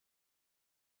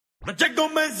Noche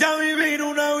comencé a vivir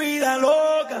una vida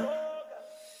loca,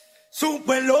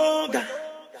 súper loca,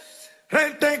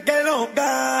 gente que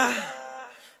loca.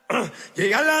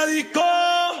 Llegué a la disco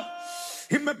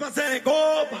y me pasé de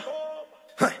copa.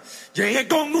 Llegué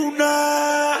con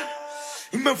una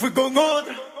y me fui con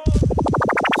otra.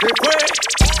 Se fue.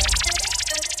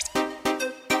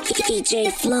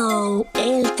 DJ Flow,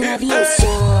 el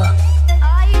travieso.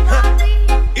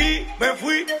 Y me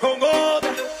fui con otra.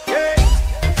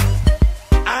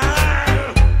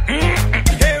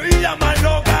 Qué vida más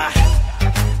loca.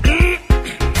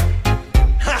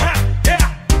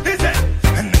 Dice,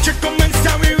 anoche comencé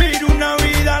a vivir una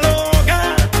vida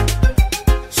loca,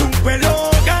 súper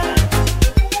loca,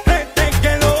 gente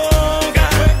que loca.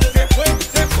 Se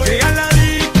fue. Llegué a la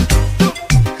disco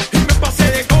y me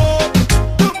pasé de copa.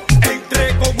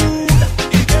 Entré con una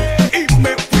y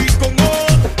me fui con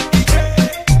otra.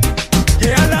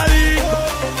 Llegué a la disco,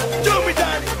 yo mi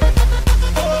daddy.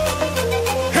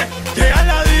 Llegué a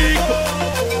la disco,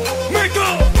 me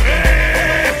coge.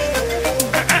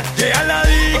 Llegué a la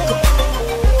disco,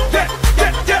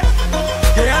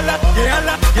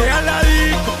 Llegué a la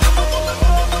disco.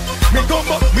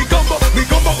 Mi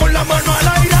combo con la mano al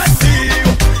aire.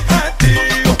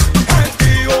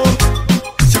 Activo,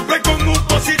 siempre con un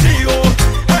positivo.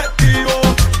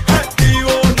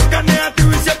 Activo, nunca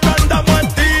negativo y siempre andamos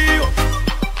activos.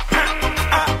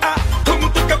 Con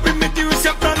un toque primitivo y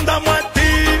siempre andamos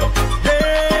activos.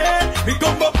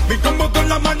 Mi combo con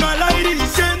la mano al aire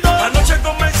diciendo: anoche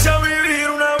comencé a vivir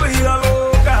una vida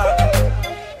loca,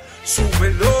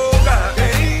 súper loca,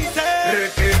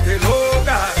 requete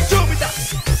loca.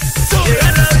 Llegué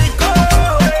a la disco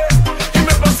y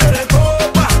me pasé de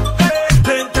copa.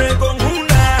 Entré con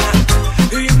una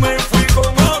y me fui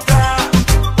con otra.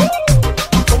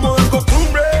 Como de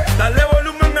costumbre, dale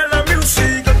volumen a la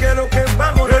música, quiero que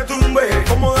bajo retumbe.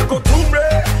 Como de costumbre,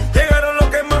 llegaron los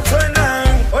que más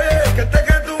suenan. Oye, que te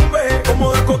tumbe.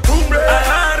 Como de costumbre,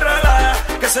 agárrala,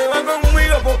 que se va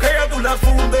conmigo porque ya tú la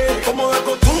fundes. Como de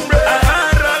costumbre,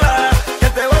 agárrala, que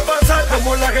te va a pasar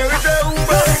como la que viste un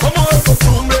beso. Como de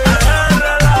costumbre,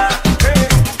 agárrala,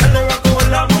 que le va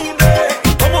con la munde.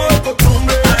 Como de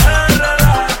costumbre,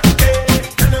 agárrala,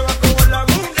 que le va con la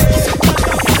munde.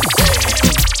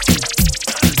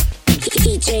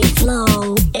 DJ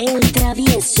Flow, el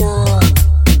travieso.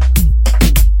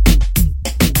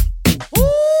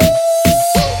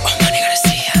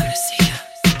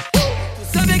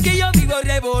 Tú sabes que yo vivo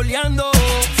revoleando,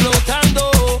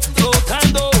 flotando,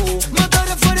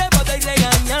 motores fuera de bota y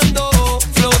regañando,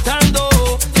 flotando,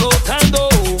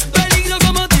 peligro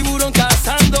como tiburón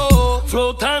cazando,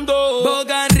 flotando,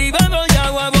 boca arriba boca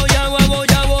arriba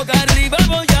boca arriba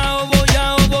boca arriba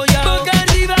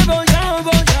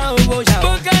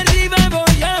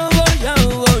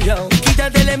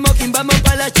quítate el smoking, vamos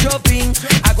pa' la shopping,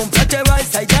 a comprarte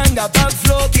balsa y tanga pa'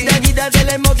 floating. Quítate el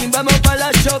smoking, vamos pa'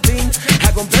 la shopping,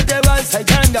 a comprarte balsa y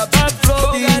tanga pa'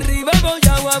 floating. Boca arriba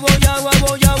boca arriba boca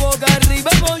arriba boca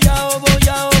arriba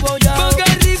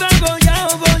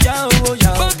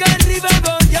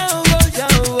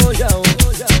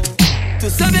Tú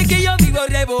sabes que yo vivo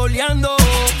revoleando,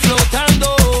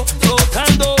 flotando,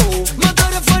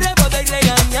 motores fuera de bota y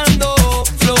regañando,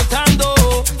 flotando,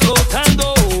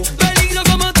 peligro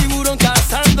como tiburón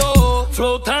cazando,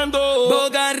 flotando,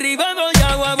 boca arriba boca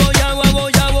arriba boca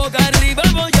arriba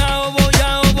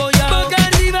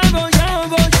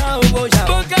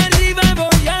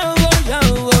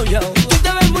Tú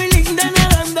te ves muy linda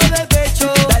nadando de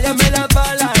pecho, dálame la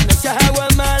pala, no seas agua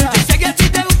mala. Yo sé que a ti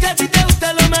te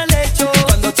gusta lo mal hecho.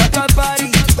 Cuando estás pa'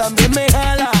 party, tú también me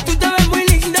jala. Tú te ves muy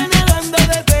linda nadando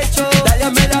de pecho,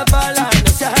 dálame la pala,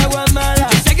 no seas agua mala.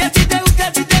 Yo sé que a ti te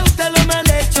gusta lo mal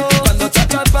hecho. Cuando estás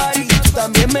pa' party, tú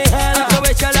también me jala.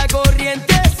 Aprovecha la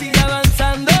corriente, sigue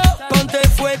avanzando, ponte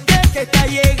fuerte que está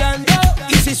llegando.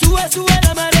 Y si sube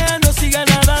la marea, no siga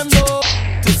nadando.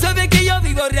 Tú sabes que yo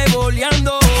vivo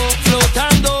revoleando,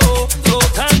 flotando,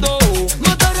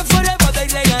 motores fuera de bota y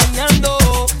regañando,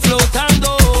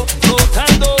 flotando,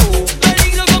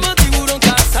 peligro como tiburón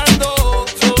cazando,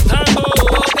 flotando,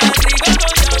 boca arriba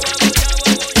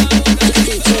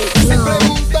Si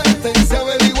preguntaste, si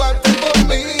averiguaste por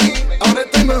mí, ahora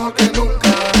estoy mejor que nunca.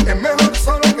 Es mejor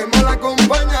solo que mal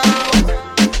acompañado.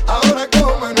 Ahora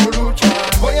como no lucha,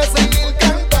 voy a seguir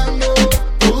cantando,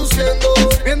 produciendo,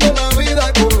 viendo la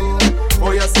vida color.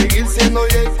 Voy a seguir siendo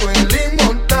Yeco el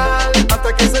inmortal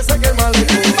hasta que se saque el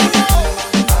malecón.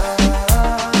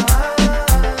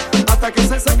 Hasta que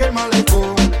se saque el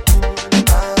malecón.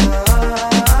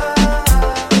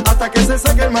 Hasta que se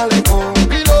saque el malecón.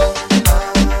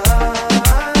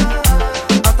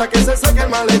 Hasta que se saque el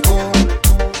malecón.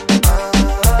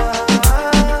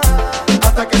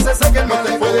 hasta que se saque el mal. No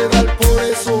te puede dar por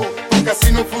eso, porque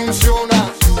así no funciona.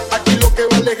 Aquí lo que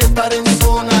vale es estar en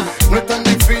zona. No es tan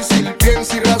difícil,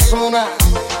 piensa y razona.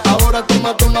 Ahora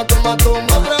toma, toma, toma,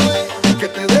 toma otra vez, que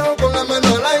te dejo con la mano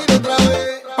al aire otra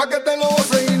vez, pa' que te lo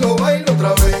goces y lo bailo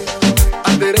otra vez.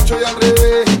 Al derecho y al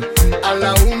revés, a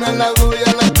la una, a la dos y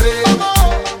a las tres.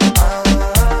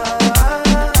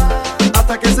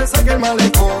 Hasta que se saque el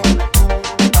malecón.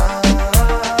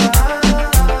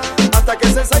 Hasta que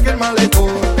se saque el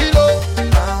malecón. Pilo.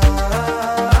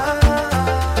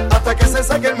 Hasta que se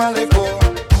saque el malecón.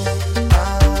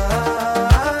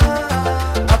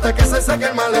 Hasta que se saque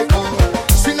el malecón.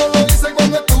 Si no lo hice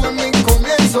cuando estuve en mi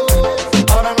comienzo,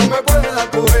 ahora no me puede dar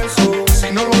por eso.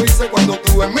 Si no lo hice cuando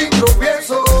estuve en mi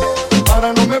tropiezo,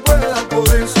 ahora no me puede dar por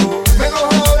eso. Menos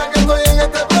ahora que estoy en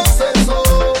este proceso,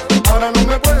 ahora no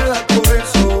me puede dar por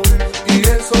eso. Y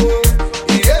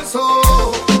eso,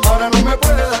 ahora no me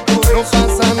puede dar por eso. No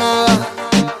pasa nada,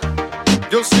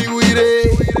 yo sigo iré.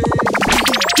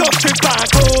 Yo soy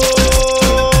Paco,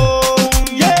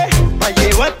 yeah, pa'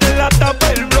 llevarte la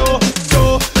tapa el bro.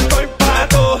 Yo soy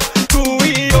Paco, tú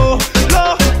y yo,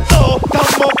 los dos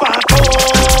estamos Paco,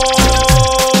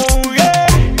 yeah,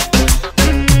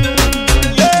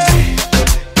 yeah.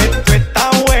 Esto está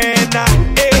buena,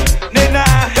 nena.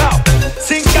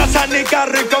 Sin casa ni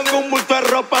carro y con un bulto de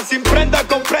ropa, sin prenda,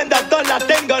 con prenda, todas la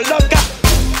tengo loca.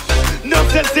 No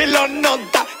sé si lo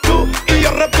notas, tú y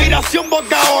yo respiración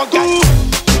boca a boca. Tú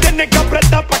tienes que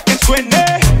apretar pa' que suene,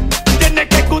 tienes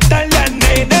que gustarle al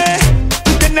nene.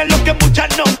 Tú tienes lo que muchas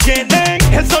no tienen,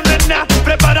 eso no es nada,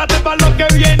 prepárate pa' lo que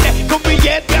viene. Con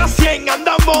billete a 100,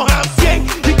 andamos a 100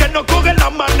 y que no coge el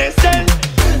amanecer.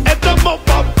 Estamos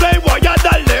pa' play, voy a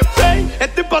darle play,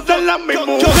 estoy pa' hacerla mi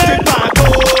mujer. Yo soy Paco,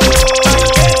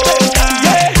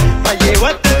 yeah, pa'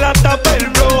 llevarte la tapa el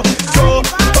bro. Yo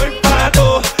soy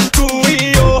Paco, tú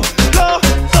y yo, los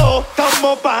dos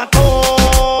estamos Paco,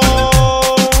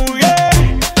 yeah,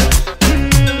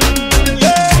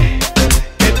 yeah.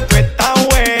 Esto está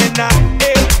buena,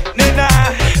 nena.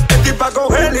 Estoy pa'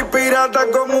 coger y pirata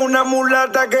como una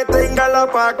mulata que tenga la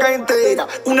paca entera.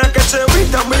 Una que se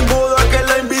vista a mi moda, que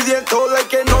la envidie toda y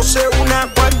que no sea una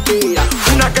cualquiera.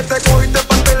 Una que te cogiste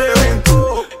pa' el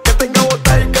evento, que tenga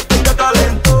bota y que tenga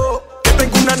talento, que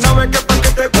tenga una nave que pa' que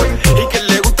te cuente y que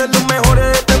le gusten los mejores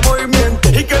de este movimiento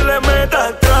y que le meta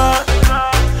atrás,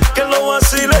 que lo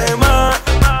vacile más,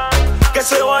 que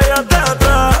se vaya hasta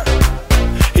atrás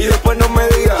y después no me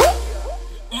diga.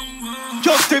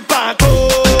 Yo soy Paco,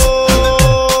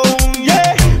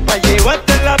 yeah, pa'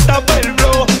 llevarte la tapa el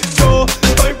bro. Yo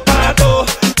soy Paco,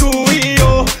 tú y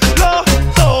yo,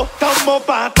 los dos estamos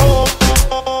Paco,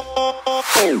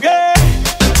 yeah,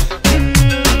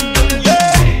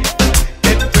 yeah.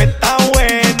 Esto está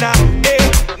buena,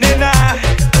 nena.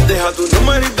 Deja tu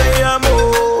número y te llamo,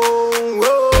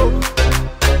 oh,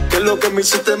 que lo que me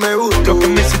hiciste me gustó. Lo que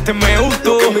me hiciste me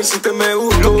gustó, Lo que me hiciste me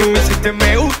gustó. lo que me hiciste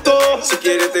me gustó. Si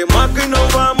quieres te marco y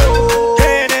nos vamos.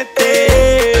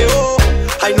 Quédate, oh,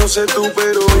 Ay, no sé tú,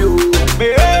 pero yo.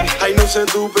 bebé, Ay, no sé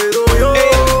tú, pero yo.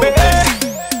 bebé.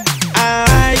 I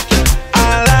like it,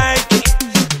 I like it.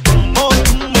 Oh,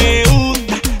 me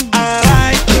gusta. I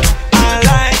like it, I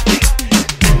like it.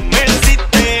 Me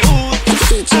hiciste gusta.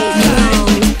 DJ Flow,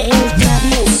 el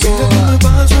travieso. Me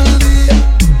paso el día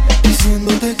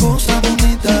diciéndote cosas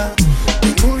bonitas.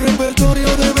 Tengo un repertorio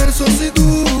de versos y tú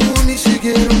ni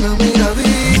siquiera una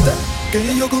miradita.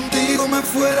 Que yo contigo me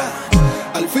fuera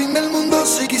al fin del mundo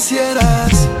si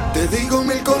quisieras. Te digo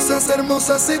mil cosas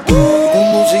hermosas y tú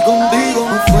como si contigo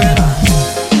me fuera.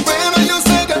 Pero yo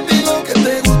sé que a ti lo que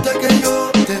te gusta es que yo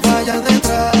te vaya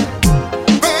detrás.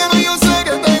 Pero yo sé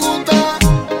que te gusta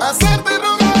hacerte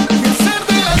rogar y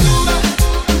hacerte la dura,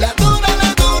 la dura, la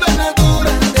dura, la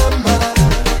dura de amar.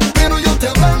 Pero yo te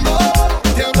hablando,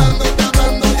 te hablando, te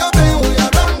hablando, yo te voy a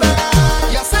ablandar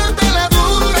y hacerte la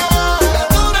dura, la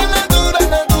dura, la dura,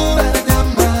 la dura de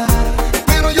amar.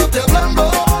 Pero yo te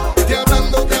hablando, te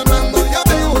hablando, te hablando, yo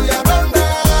te voy a ablandar.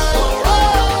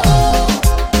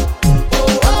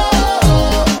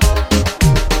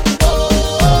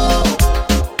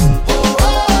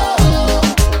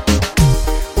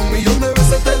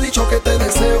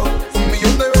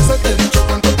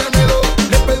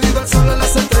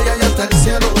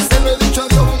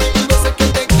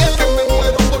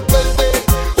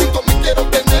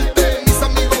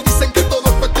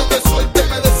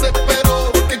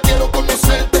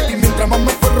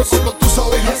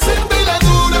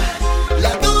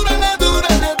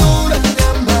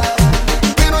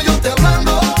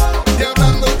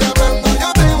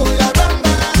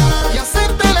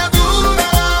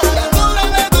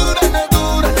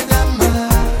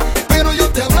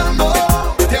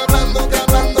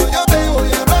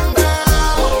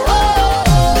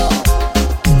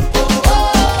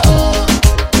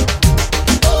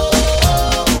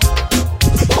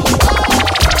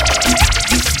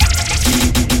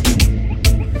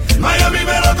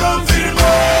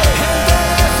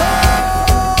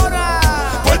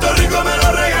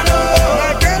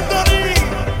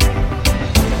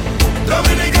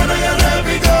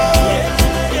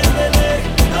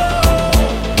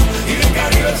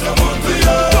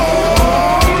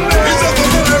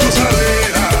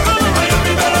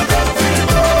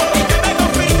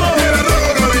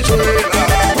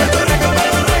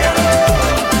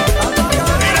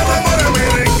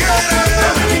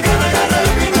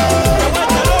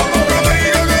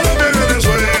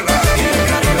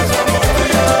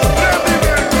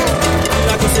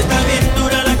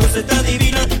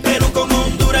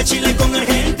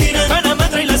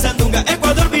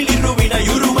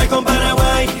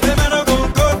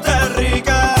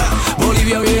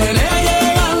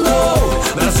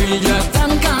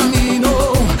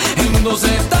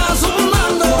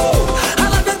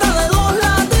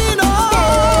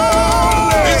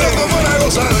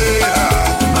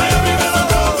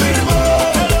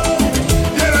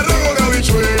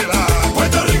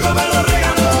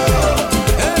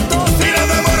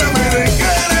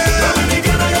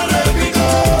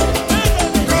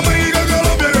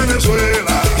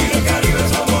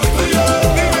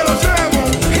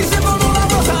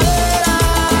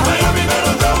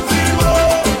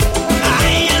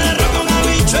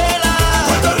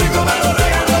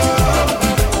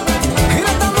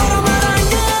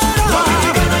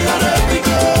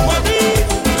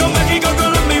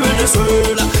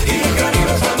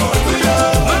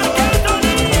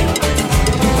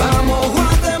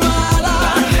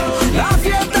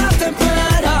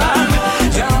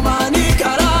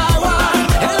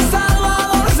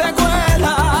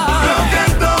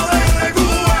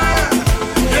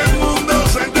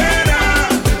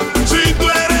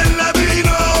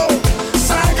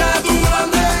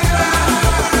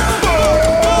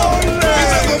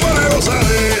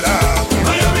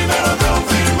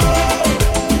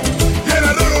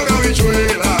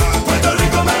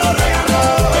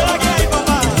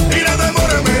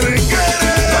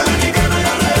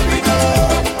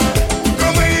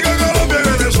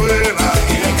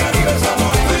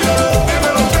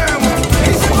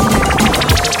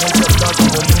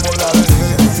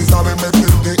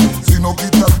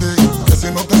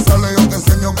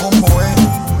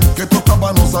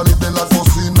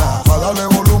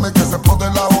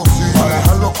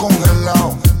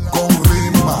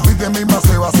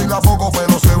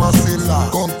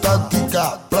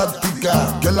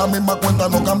 la misma cuenta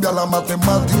no cambia la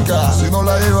matemática. Si no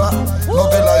la lleva, no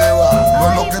te la lleva. No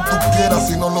es lo que tú quieras,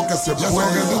 sino lo que se puede.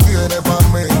 Eso que tú tienes pa'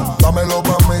 mí, dámelo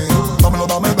pa' mí. Dámelo,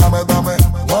 dame.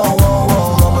 Wow, wow,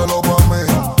 wow, dámelo pa' mí.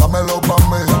 Dámelo pa'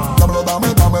 mí. Dámelo, dame.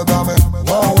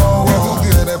 Wow, wow, wow. Que tú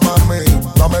tienes pa' mí,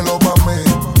 dámelo pa' mí.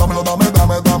 Dámelo, dame.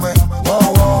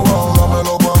 Wow, wow, wow,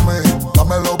 dámelo pa' mí.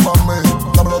 Dámelo pa' mí.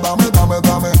 Dámelo,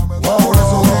 dame. Wow, por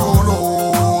eso digo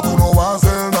no, tú no vas a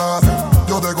hacer nada.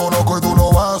 Yo te conozco y tú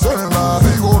no vas a hacer nada.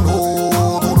 Digo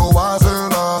no, tú no vas a hacer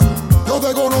nada. Yo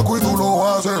te conozco y tú no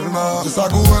vas a hacer nada.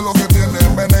 Sacude lo que tienes,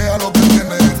 menea lo que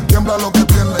tienes, tiembla lo que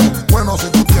tienes. Bueno, si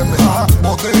tú tienes,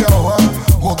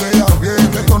 botella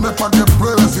bien, que esto no es pa' que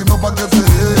pruebes, sino pa' que te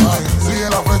lleves. Sigue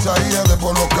la flecha ahí de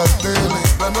por los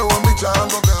carteles. De nuevo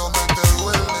embichando que donde te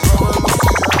duele.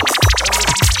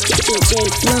 DJ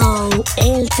Flow,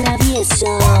 el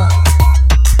travieso.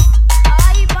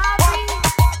 Ay, papi.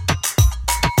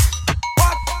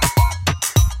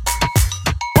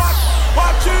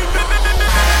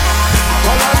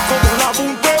 Palanco con la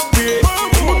punta en pie. Todo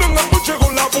el mundo en la noche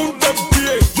con la punta en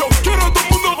pie. Yo quiero a todo el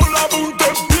mundo con la punta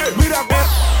en pie. Mira que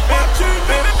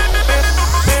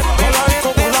palanco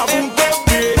con la punta en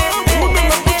pie. Todo el mundo en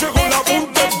la noche con la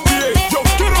punta en pie. Yo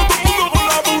quiero a todo el mundo con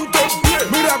la punta en pie.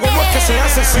 Mira cómo es que se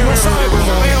hace si no sabe cómo.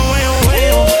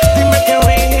 Dime que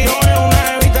veo una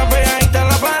evita pegadita en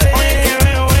la pared. Oye que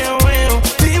veo.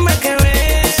 Dime que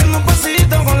veo haciendo un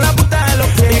pasito con la punta de los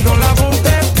pies y con la punta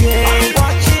en pie.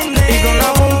 Y con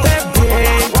la punta en pie.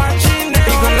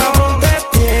 Y con la punta en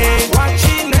pie.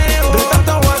 Guachineo. De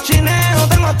tanto guachineo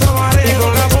tengo hasta mareo. Y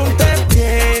con la punta en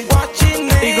pie.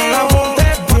 Guachineo. Y con la punta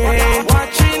en pie.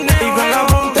 Guachineo. Y con la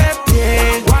punta en pie.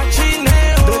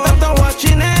 Guachineo. De tanto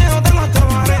guachineo tengo hasta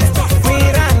mareo.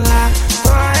 Mírala,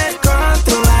 toda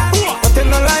descontrolada.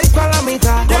 Batiendo la disco a la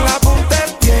mitad. Con la punta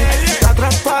en pie. De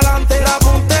atrás para adelante, la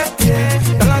punta en pie.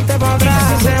 De adelante para atrás.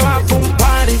 Si se va pa' un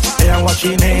party, ella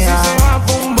guachinea. Si se va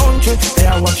pa' un bonche,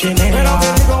 ella guachinea. Pero que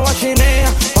rico guachinea.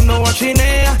 Cuando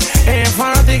guachinea, ella es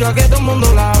fanática que todo el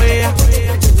mundo la vea.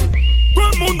 Todo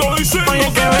el mundo dice.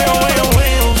 Oye que veo.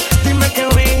 Dime que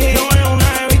veo una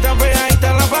evita pegadita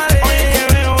en la pared. Oye que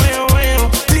veo.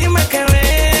 Dime que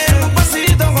veo un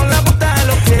pasito con la punta de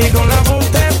los pies. Y con la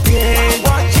punta en pie.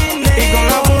 Guachineo. Y con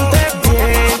la punta en pie.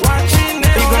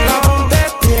 Guachineo. Y con la punta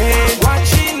en pie.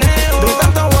 Guachineo. De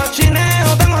tanto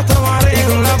guachineo tengo hasta mareo. Y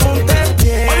con la punta en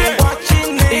pie.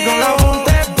 Guachineo. Y con la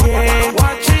punta en pie.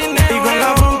 Guachineo. Y con la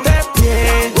punta en pie.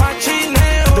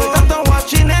 Guachineo. De tanto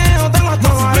guachineo tengo hasta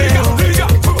mareo.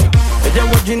 Ella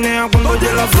guachinea cuando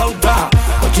oye la flauta.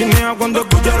 Guachinea cuando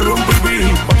escucha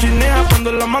rumbi. Guachinea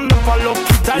cuando la manda pa' los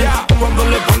hospitales. O cuando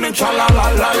le ponen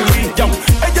chalala la ya.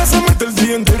 Ella se mete el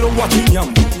día entero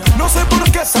guachineando. No sé por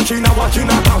qué esa china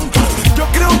guachina tanto. Yo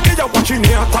creo que ella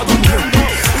guachinea hasta durmiendo.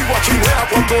 Y guachinea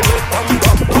cuando le están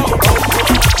dando.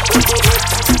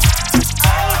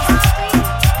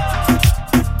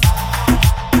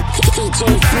 DJ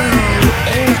Flow,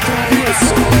 el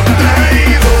travieso.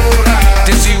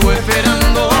 Te sigo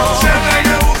esperando. Será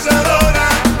abusadora.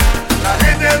 La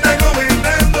gente anda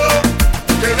comentando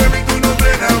que de mí tú no te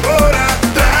enamoras.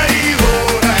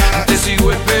 Traidora. Te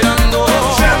sigo esperando.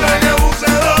 Será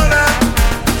abusadora.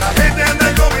 La gente anda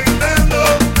comentando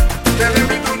que de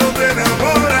mí tú no te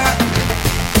enamoras.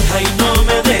 Ay, no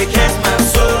me dejes más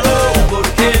solo,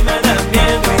 porque me da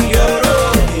miedo y lloro.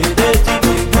 Y de ti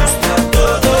me gusta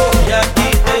todo, y aquí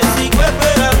te sigo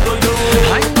esperando yo.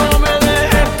 Ay, no me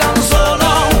dejes tan solo,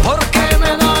 porque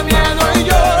me da miedo y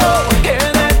lloro. Que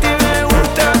de ti me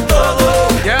gusta todo,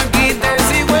 y aquí te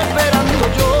sigo esperando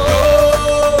yo.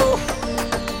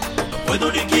 No puedo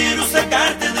ni quiero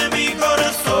sacarte de mi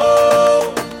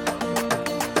corazón,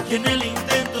 y en el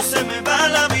intento se me va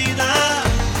la vida.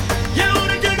 Y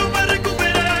ahora ¿qué hago para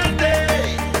recuperarte?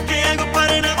 ¿Qué hago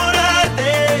para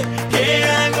enamorarte? ¿Qué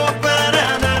hago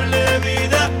para darle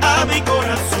vida a mi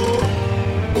corazón?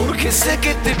 Porque sé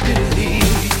que te perdí.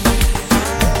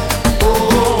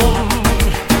 Oh,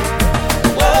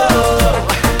 oh,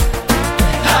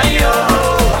 ay,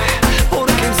 oh,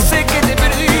 porque sé que te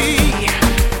perdí.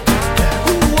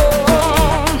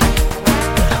 Oh,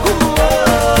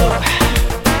 oh,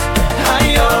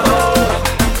 ay, oh.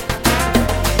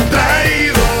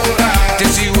 Traidora. Te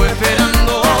sigo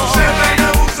esperando. Será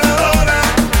abusadora.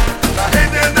 La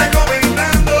gente anda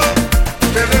comentando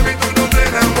que de mí tú no te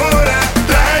enamoras.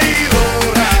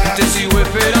 Traidora. Te sigo esperando.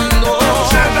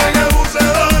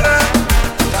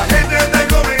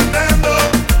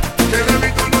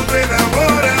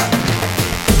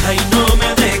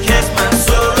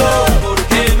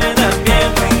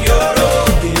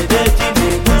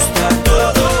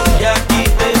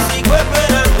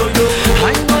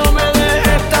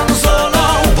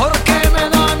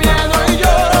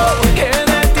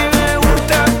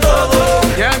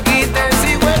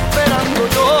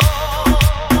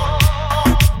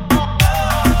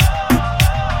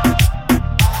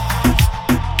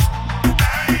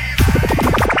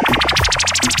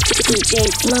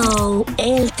 DJ Flow,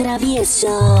 el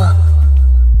travieso.